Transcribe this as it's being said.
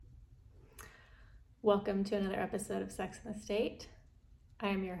Welcome to another episode of Sex and the State. I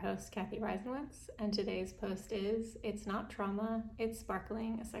am your host, Kathy Reisenwitz, and today's post is, "It's not trauma, it's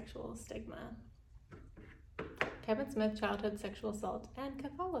sparkling a sexual stigma." Kevin Smith, childhood sexual assault and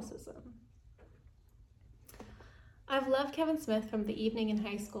Catholicism. I've loved Kevin Smith from the evening in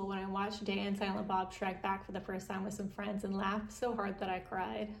high school when I watched Day and Silent Bob Strike Back for the first time with some friends and laughed so hard that I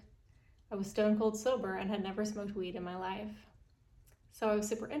cried. I was stone cold sober and had never smoked weed in my life. So I was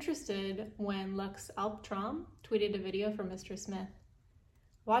super interested when Lux Alptrom tweeted a video from Mr. Smith.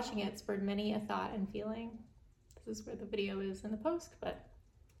 Watching it spurred many a thought and feeling. This is where the video is in the post, but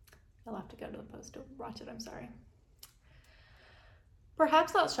you'll have to go to the post to watch it, I'm sorry.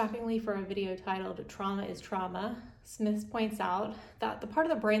 Perhaps not shockingly for a video titled "Trauma is Trauma," Smith points out that the part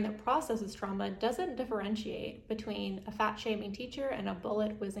of the brain that processes trauma doesn't differentiate between a fat-shaming teacher and a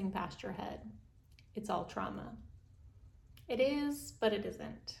bullet whizzing past your head. It's all trauma. It is, but it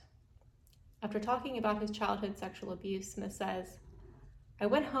isn't. After talking about his childhood sexual abuse, Smith says, "I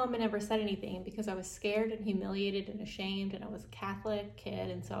went home and never said anything because I was scared and humiliated and ashamed, and I was a Catholic kid,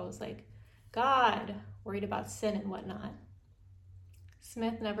 and so I was like, God, worried about sin and whatnot."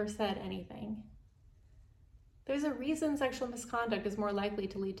 Smith never said anything. There's a reason sexual misconduct is more likely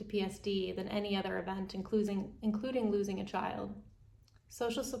to lead to PSD than any other event, including losing a child.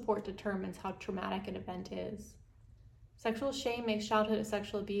 Social support determines how traumatic an event is. Sexual shame makes childhood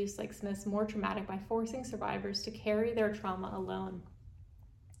sexual abuse like Smith's more traumatic by forcing survivors to carry their trauma alone.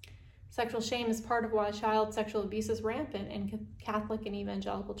 Sexual shame is part of why child sexual abuse is rampant in Catholic and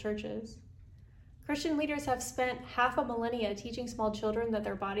evangelical churches. Christian leaders have spent half a millennia teaching small children that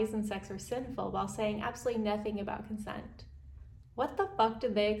their bodies and sex are sinful while saying absolutely nothing about consent. What the fuck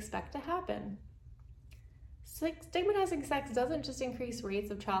did they expect to happen? Stigmatizing sex doesn't just increase rates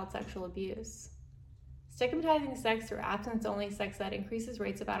of child sexual abuse. Stigmatizing sex through abstinence-only sex ed increases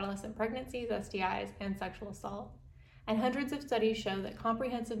rates of adolescent pregnancies, STIs, and sexual assault. And hundreds of studies show that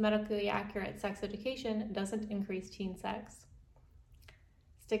comprehensive, medically accurate sex education doesn't increase teen sex.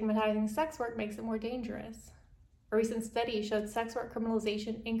 Stigmatizing sex work makes it more dangerous. A recent study showed sex work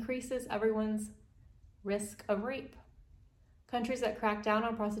criminalization increases everyone's risk of rape. Countries that cracked down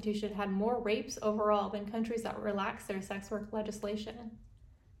on prostitution had more rapes overall than countries that relaxed their sex work legislation.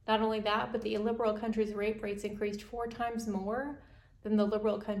 Not only that, but the illiberal countries' rape rates increased 4 times more than the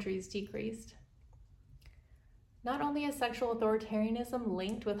liberal countries decreased. Not only is sexual authoritarianism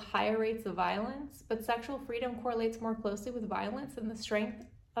linked with higher rates of violence, but sexual freedom correlates more closely with violence than the strength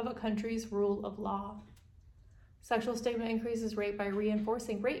of a country's rule of law. Sexual stigma increases rape by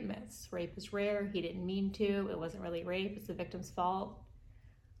reinforcing rape myths. Rape is rare, he didn't mean to, it wasn't really rape, it's the victim's fault.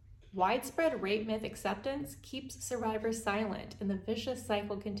 Widespread rape myth acceptance keeps survivors silent, and the vicious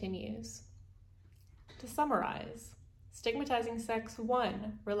cycle continues. To summarize, stigmatizing sex,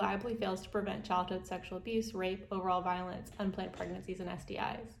 1, reliably fails to prevent childhood sexual abuse, rape, overall violence, unplanned pregnancies, and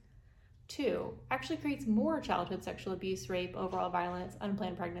STIs. 2, actually creates more childhood sexual abuse, rape, overall violence,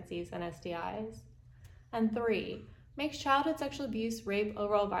 unplanned pregnancies, and STIs. And 3, makes childhood sexual abuse, rape,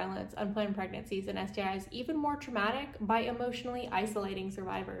 overall violence, unplanned pregnancies, and STIs even more traumatic by emotionally isolating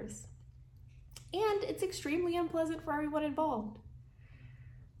survivors. And it's extremely unpleasant for everyone involved.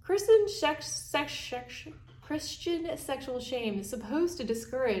 Christian sexual shame is supposed to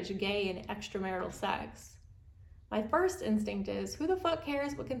discourage gay and extramarital sex. My first instinct is, who the fuck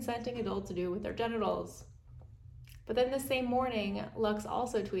cares what consenting adults do with their genitals? But then the same morning, Lux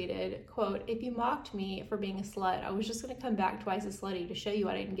also tweeted, quote, "If you mocked me for being a slut, I was just going to come back twice as slutty to show you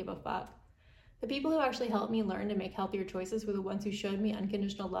I didn't give a fuck. The people who actually helped me learn to make healthier choices were the ones who showed me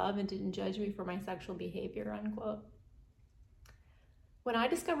unconditional love and didn't judge me for my sexual behavior," unquote. When I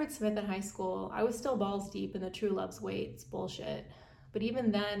discovered Smith in high school, I was still balls deep in the true love's weights bullshit. But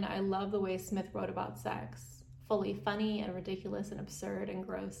even then, I loved the way Smith wrote about sex. Fully funny and ridiculous and absurd and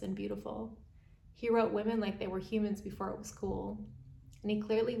gross and beautiful. He wrote women like they were humans before it was cool. And he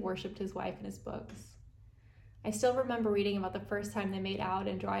clearly worshipped his wife in his books. I still remember reading about the first time they made out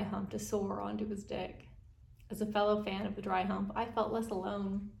and dry humped a sore onto his dick. As a fellow fan of the dry hump, I felt less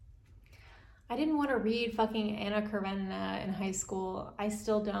alone. I didn't want to read fucking Anna Karenina in high school. I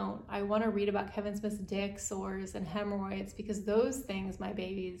still don't. I want to read about Kevin Smith's dick, sores, and hemorrhoids because those things, my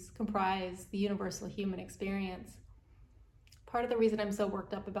babies, comprise the universal human experience. Part of the reason I'm so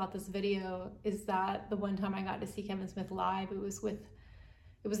worked up about this video is that the one time I got to see Kevin Smith live, it was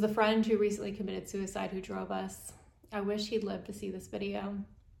the friend who recently committed suicide who drove us. I wish he'd lived to see this video.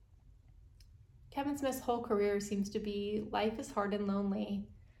 Kevin Smith's whole career seems to be, life is hard and lonely.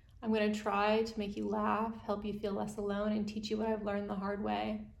 I'm going to try to make you laugh, help you feel less alone, and teach you what I've learned the hard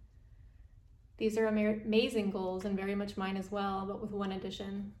way. These are amazing goals and very much mine as well, but with one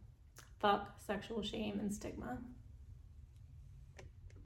addition. Fuck sexual shame and stigma.